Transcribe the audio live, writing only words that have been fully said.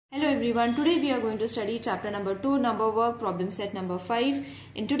everyone. Today we are going to study chapter number 2, number work, problem set number 5.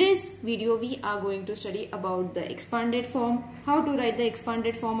 In today's video we are going to study about the expanded form, how to write the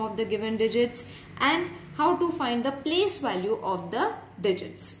expanded form of the given digits, and how to find the place value of the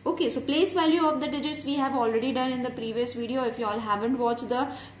digits. Okay, so place value of the digits we have already done in the previous video. If you all haven't watched the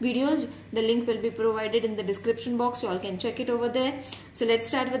videos, the link will be provided in the description box. You all can check it over there. So let's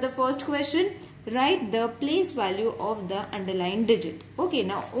start with the first question. Write the place value of the underlined digit. Okay,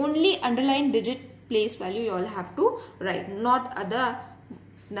 now only underlined digit place value you all have to write, not other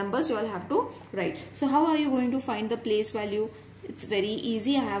numbers you all have to write. So how are you going to find the place value? It's very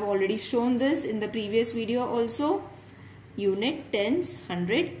easy. I have already shown this in the previous video also. Unit, tens,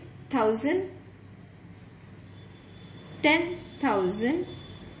 hundred, thousand, 10,000,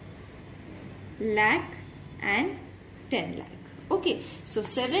 lakh and 10 lakh. Okay, so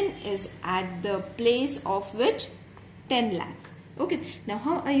 7 is at the place of which 10 lakh. Okay, now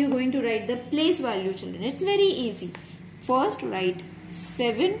how are you going to write the place value, children? It's very easy. First write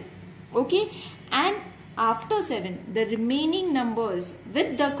 7, okay, and after 7 the remaining numbers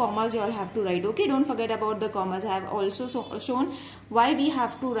with the commas you all have to write. Okay, don't forget about the commas. I have also shown why we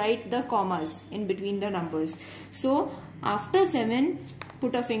have to write the commas in between the numbers. So after 7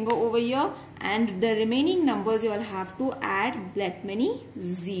 put a finger over here, and the remaining numbers you all have to add that many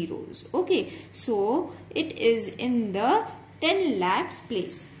zeros. Okay, so it is in the 10 lakhs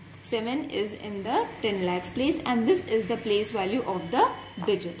place. 7 is in the 10 lakhs place, and this is the place value of the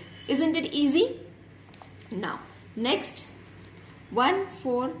digit. Isn't it easy? Now next,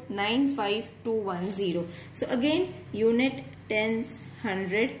 1495210. So again, unit, tens,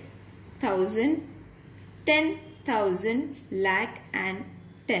 hundred, thousand, 10,000, lakh and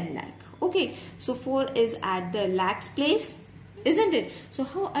 10 lakh. Okay, so 4 is at the lakhs place, isn't it? So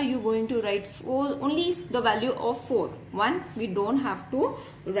how are you going to write 4? Only the value of 4. 1 we don't have to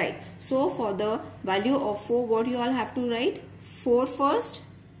write. So for the value of 4, what you all have to write? 4 first.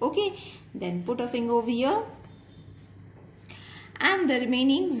 Okay, then put a finger over here, and the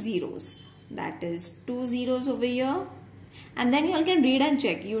remaining zeros, that is 2 zeros over here, and then you all can read and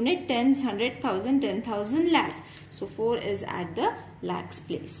check. Unit, tens, hundred, thousand, 10,000, lakh. So 4 is at the lakhs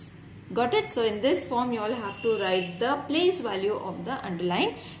place. Got it? So in this form you all have to write the place value of the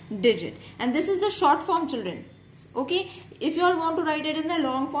underlined digit, and this is the short form, children. Okay, if you all want to write it in the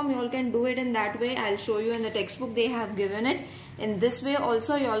long form, you all can do it in that way. I'll show you in the textbook. They have given it in this way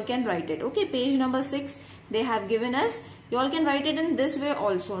also. You all can write it. Okay, page number 6 they have given us. You all can write it in this way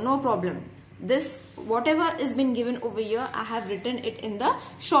also, no problem. This, whatever is been given over here, I have written it in the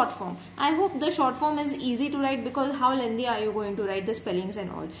short form. I hope the short form is easy to write, because how lengthy are you going to write the spellings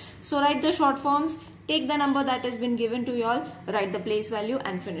and all. So write the short forms, take the number that has been given to you all, write the place value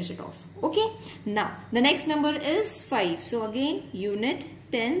and finish it off. Okay, now the next number is 5. So again, unit,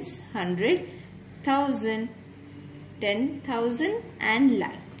 tens, hundred, thousand, 10,000 and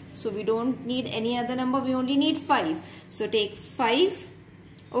lakh. So we don't need any other number, we only need 5. So take 5,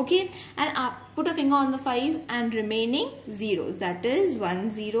 okay, and put a finger on the 5 and remaining zeros, that is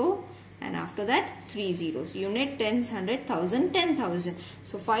 1 0 and after that 3 zeros. Unit, tens, hundred, thousand, 10,000.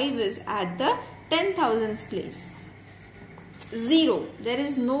 So 5 is at the 10,000s place. 0, there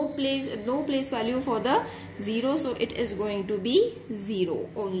is no place value for the 0, so it is going to be 0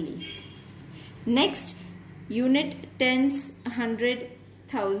 only. Next, unit, tens, hundred,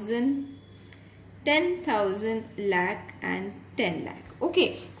 thousand, 10,000, lakh and 10 lakh.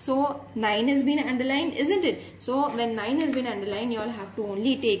 Okay, so 9 has been underlined, isn't it? So when 9 has been underlined, you all have to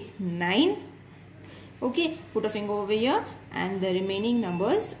only take 9. Okay, put a finger over here, and the remaining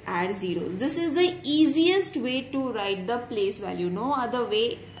numbers add zeros. This is the easiest way to write the place value. No other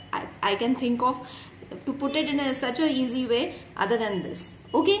way I can think of to put it in such a easy way other than this.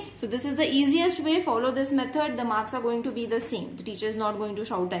 Okay, so this is the easiest way. Follow this method. The marks are going to be the same. The teacher is not going to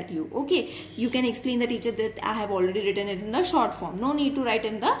shout at you. Okay, you can explain the teacher that I have already written it in the short form. No need to write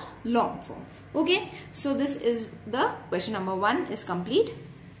in the long form. Okay, so this is the question number 1 is complete.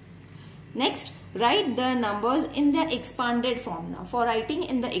 Next, write the numbers in the expanded form. Now for writing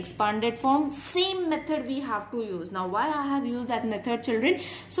in the expanded form, same method we have to use. Now why I have used that method, children?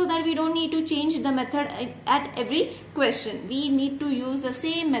 So that we don't need to change the method at every question. We need to use the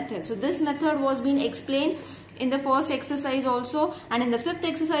same method. So this method was being explained in the first exercise also, and in the 5th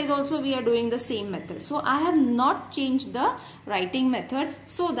exercise also we are doing the same method. So I have not changed the writing method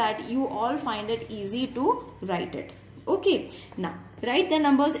so that you all find it easy to write it. Okay, now write the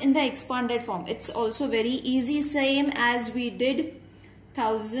numbers in the expanded form. It's also very easy, same as we did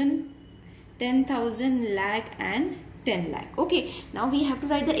 1000, 10,000, lakh and 10 lakh. Okay, now we have to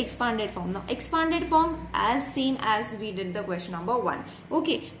write the expanded form. Now expanded form as same as we did the question number 1.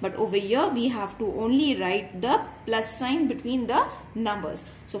 Okay, but over here we have to only write the plus sign between the numbers.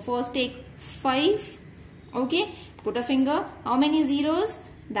 So first take 5. Okay, put a finger. How many zeros?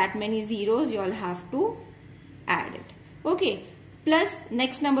 That many zeros you all have to add it. Okay, plus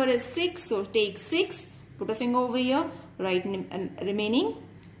next number is 6. So take 6. Put a finger over here. Write remaining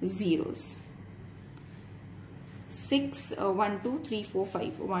zeros. 6, 1, 2, 3, 4,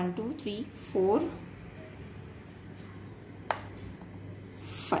 5. 1, 2, 3, 4,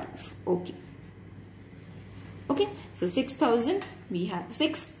 5. Okay. Okay. So 6,000 we have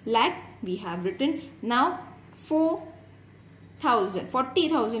 6 lakh we have written. Now 4,000,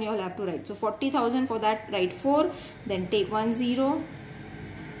 40,000 you all have to write. So 40,000 for that write 4. Then take 1 0.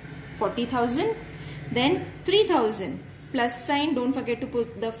 40,000. Then 3,000 plus sign. Don't forget to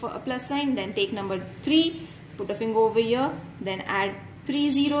put the plus sign. Then take number 3. Put a finger over here, then add 3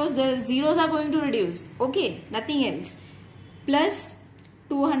 zeros. The zeros are going to reduce. Okay, nothing else. Plus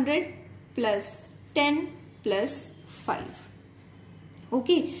 200 plus 10 plus 5.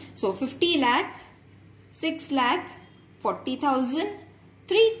 Okay, so 50 lakh, 6 lakh, 40,000,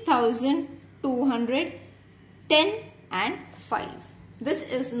 3,000, 200, 10 and 5. This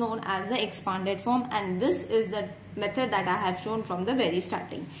is known as the expanded form, and this is the method that I have shown from the very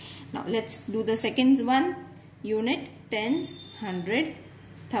starting. Now let's do the second one. Unit, tens, 100,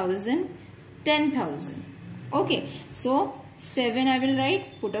 1,000, 10,000. Okay, so 7 I will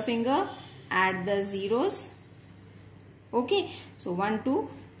write. Put a finger, add the zeros. Okay, so 1, 2,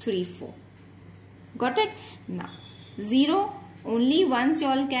 3, 4. Got it? Now 0 only once you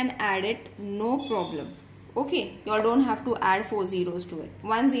all can add it, no problem. Okay, you all don't have to add 4 zeros to it.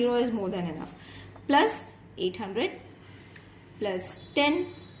 1 0 is more than enough. Plus 800 plus 10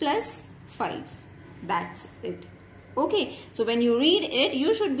 plus 5. That's it. Okay, so when you read it,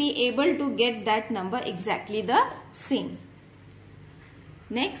 you should be able to get that number exactly the same.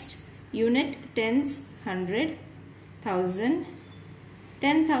 Next, unit, tens, 100, 1,000,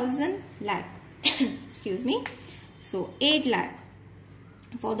 10,000, lakh. Excuse me. So 8 lakh.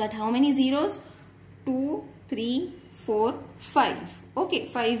 For that, how many zeros? 2, 3, 4, 5. Okay,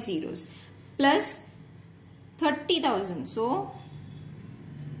 5 zeros. Plus 30,000. So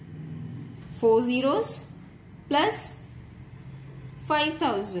 4 zeros plus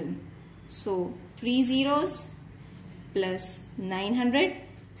 5,000. So 3 zeros plus 900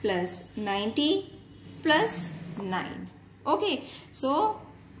 plus 90 plus 9. Okay, so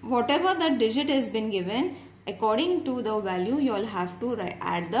whatever the digit has been given, according to the value you all have to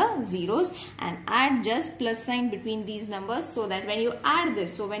add the zeros and add just plus sign between these numbers, so that when you add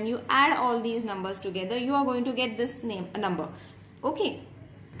this, so when you add all these numbers together, you are going to get this number. Okay.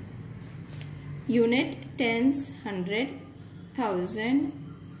 Unit, tens, 100, 1,000,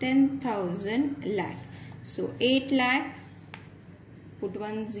 10,000, lakh. So 8 lakh. Put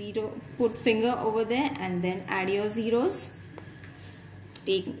 1 0. Put finger over there and then add your zeros.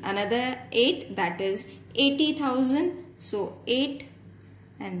 Take another 8. That is 80,000. So 8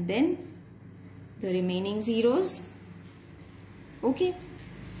 and then the remaining zeros. Okay.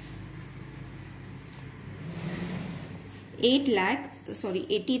 8 lakh. Sorry,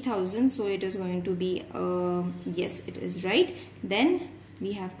 80,000. So it is going to be, yes, it is right. Then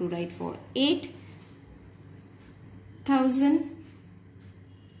we have to write for 8,000.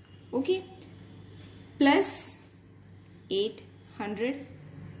 Okay. Plus 800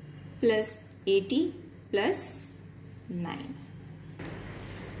 plus 80 plus 9.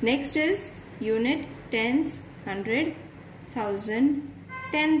 Next is unit, tens, 100, 1,000,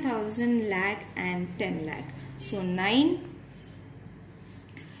 10,000, lakh and 10 lakh. So 90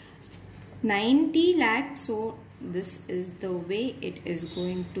 lakh. So this is the way it is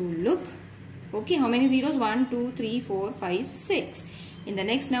going to look. Okay, how many zeros? 1, 2, 3, 4, 5, 6. In the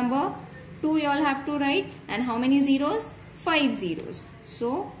next number 2 you all have to write, and how many zeros? 5 zeros.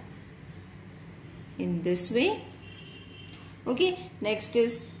 So in this way. Okay, next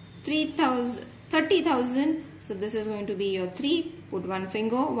is 30,000. So this is going to be your 3. Put one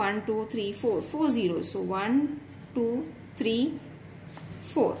finger. 1, 2, 3, 4. 4 zeros. So 1, 2, 3,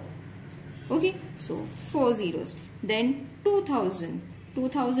 4. Okay, so 4 zeros. Then 2,000.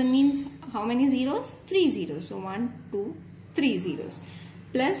 2,000 means how many zeros? 3 zeros. So 1, 2, 3 zeros.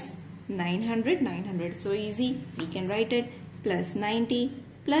 Plus 900. So easy. We can write it. Plus 90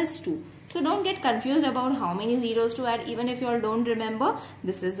 plus 2. So don't get confused about how many zeros to add. Even if you all don't remember,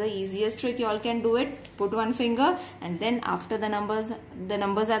 this is the easiest trick. You all can do it. Put one finger and then after the numbers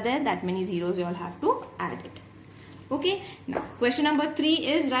are there, that many zeros you all have to add it. Okay. Now question number 3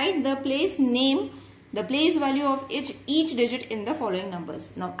 is write the place name the place value of each digit in the following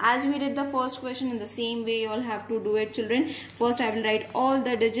numbers. Now as we did the first question, in the same way you all have to do it, children. First I will write all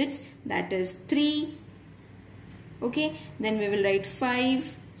the digits, that is 3. Okay, then we will write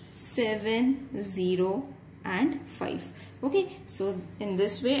 5, 7, 0 and 5. Okay, so in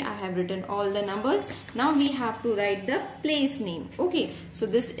this way I have written all the numbers. Now we have to write the place name. Okay, so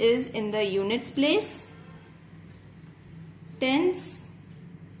this is in the units place, tens,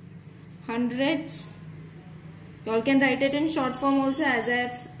 hundreds. You all can write it in short form also, as I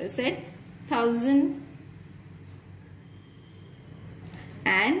have said, 1000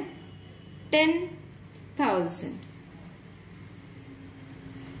 and 10,000.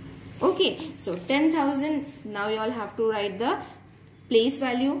 Okay, so 10,000, now you all have to write the place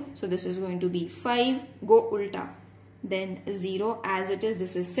value. So this is going to be 5, go ulta. Then 0 as it is,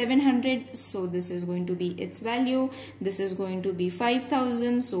 this is 700, so this is going to be its value. This is going to be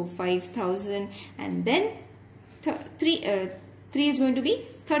 5,000, so 5,000, and then 3 is going to be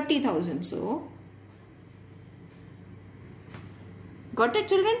 30,000. So got it,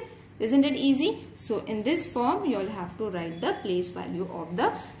 children? Isn't it easy? So in this form you all have to write the place value of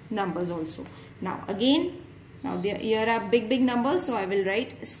the numbers also. Now again, here are big numbers, so I will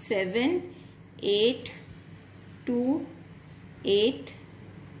write 7, 8, 2, 8,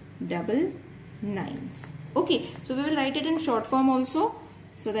 9. Okay, so we will write it in short form also,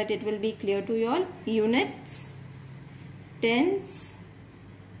 so that it will be clear to you all. Units, tens,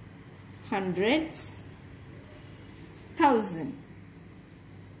 hundreds, thousand.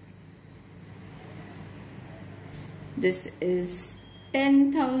 This is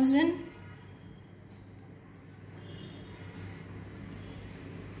 10,000.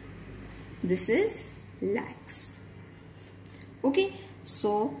 This is lakhs. Okay,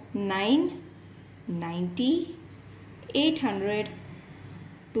 so 9, 90, 800,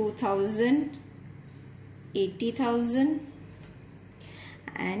 2,000, 80,000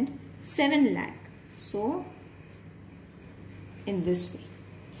 and 7 lakh. So in this way.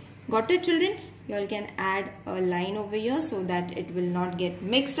 Got it, children? You all can add a line over here so that it will not get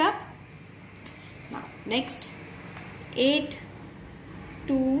mixed up. Now next, 8,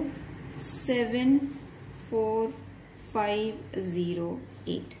 2, 7, 4, 5, 0,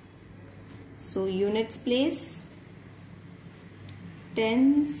 8. So units place,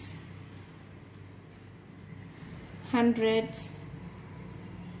 tens, hundreds,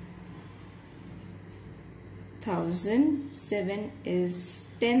 thousand. 7 is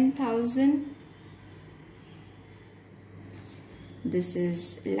 10,000. This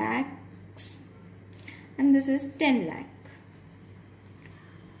is lakhs and this is 10 lakh.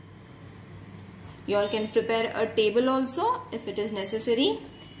 You all can prepare a table also if it is necessary.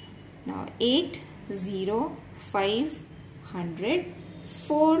 Now 8, 0, 5, 100,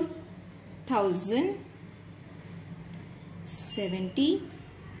 4,000,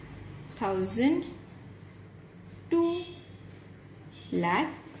 70,000, 2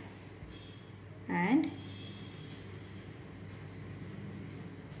 lakh and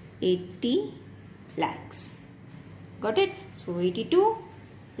 80 lakhs. Got it? So 82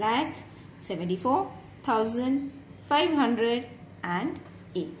 lakh,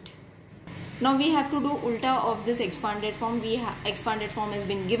 74,508. Now we have to do ulta of this expanded form. Expanded form has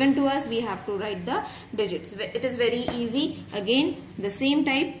been given to us. We have to write the digits. It is very easy. Again, the same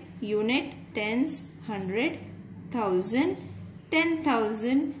type: unit, tens, hundred, thousand,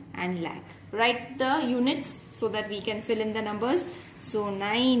 10,000 and lakh. Write the units so that we can fill in the numbers. So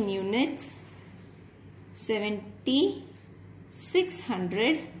 9 units, 70,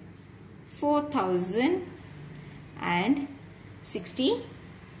 600, 4,000 and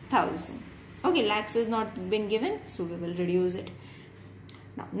 60,000. Okay, lakhs has not been given, so we will reduce it.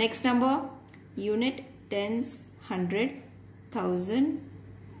 Now next number: unit, tens, hundred, thousand,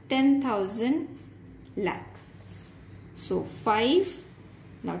 10,000, lakh. So 5.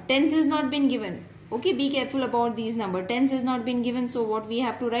 Now tens is not been given. Okay, be careful about these numbers. Tens is not been given, so what we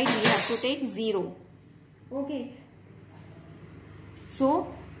have to write? We have to take 0. Okay. So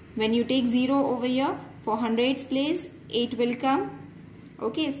when you take 0 over here, for hundreds place, 8 will come.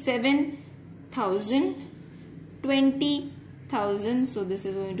 Okay, 7,000, 20,000. So this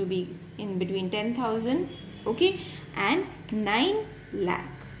is going to be in between 10,000. Okay, and 9 lakh.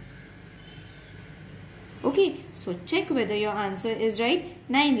 Okay, so check whether your answer is right.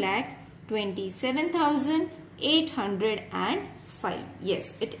 9,27,805.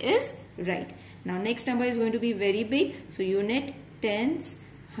 Yes, it is right. Now next number is going to be very big. So unit, tens,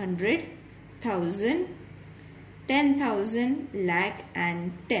 hundred, thousand, 10,000, lakh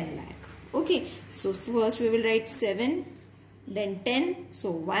and 10 lakh. Okay, so first we will write 7, then 10.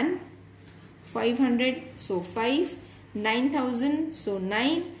 So 1, 500, so 5, 9,000, so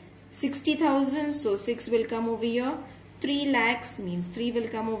 9, 60,000, so 6 will come over here, 3 lakhs means 3 will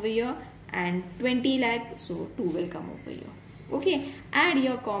come over here, and 20 lakh, so 2 will come over here. Okay, add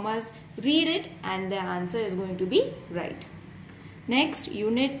your commas, read it, and the answer is going to be right. Next,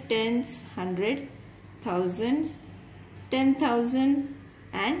 unit, tens, 100, 1000, 10,000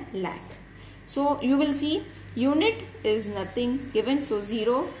 and lakh. So you will see unit is nothing given, so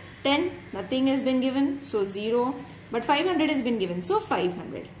 0, 10 nothing has been given, so 0, but 500 has been given, so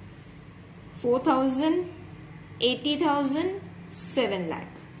 500, 4,000, 80,000, 7 lakh.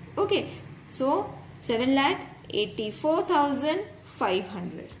 Okay, so 7 lakh,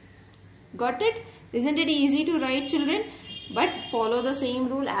 84,500. Got it? Isn't it easy to write, children? But follow the same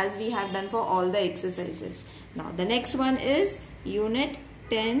rule as we have done for all the exercises. Now the next one is unit,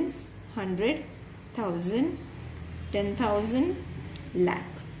 tens, 100, 1000, 10,000, lakh,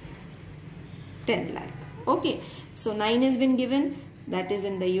 10 lakh. Okay, so 9 has been given, that is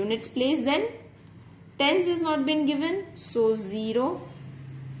in the units place. Then tens has not been given, so 0,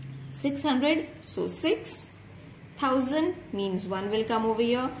 600, so 6, 1000 means 1 will come over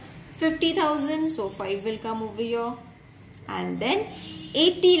here, 50,000, so 5 will come over here, and then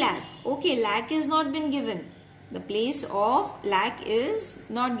 80 lakh. Okay, lakh is not been given. The place of lakh is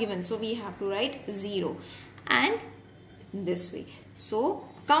not given, so we have to write 0 and this way. So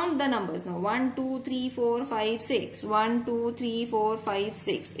count the numbers now. 1, 2, 3, 4, 5, 6. 1, 2, 3, 4, 5,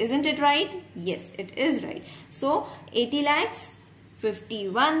 6. Isn't it right? Yes, it is right. So 80 lakhs,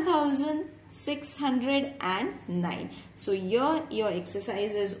 51,609. So here your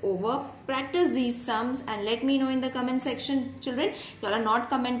exercise is over. Practice these sums and let me know in the comment section, children. You all are not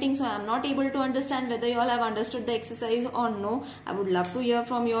commenting, so I am not able to understand whether you all have understood the exercise or no. I would love to hear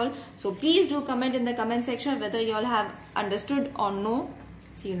from you all. So please do comment in the comment section whether you all have understood or no.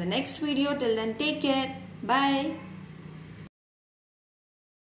 See you in the next video. Till then, take care. Bye.